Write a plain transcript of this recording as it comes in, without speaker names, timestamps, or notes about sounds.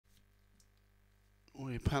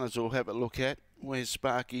your punters will have a look at. Where's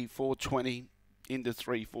Sparky? 420 into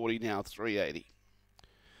 340 now, 380.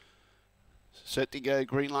 Set to go,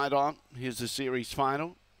 green light on. Here's the series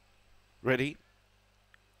final. Ready.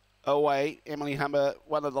 Away, Emily Humber,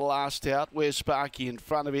 one of the last out. Where's Sparky in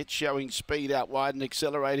front of it, showing speed out wide and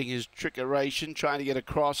accelerating his trickeration, trying to get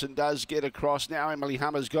across and does get across. Now Emily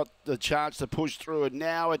Humber's got the chance to push through, and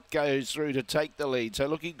now it goes through to take the lead. So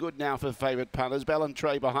looking good now for favourite punters.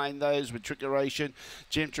 Ballantrae behind those with trickeration.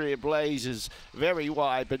 Gentry Ablaze is very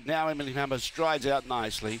wide, but now Emily Humber strides out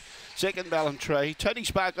nicely. Second, Ballantrae. Tony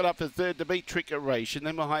Spark got up for third to beat trickeration.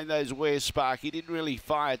 Then behind those, Where's Sparky? Didn't really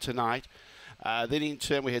fire tonight. Then in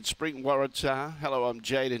turn we had Spring Waratah. Hello, I'm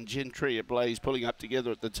Jade and Gentry Ablaze pulling up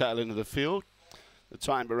together at the tail end of the field. The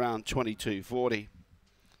time around 22:40.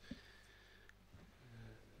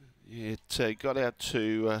 It got out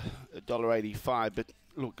to $1.85, but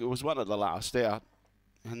look, it was one of the last out.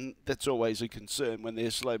 And that's always a concern when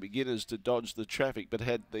they're slow beginners to dodge the traffic, but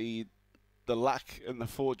had the luck and the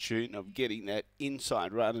fortune of getting that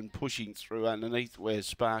inside run and pushing through underneath Where's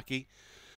Sparky.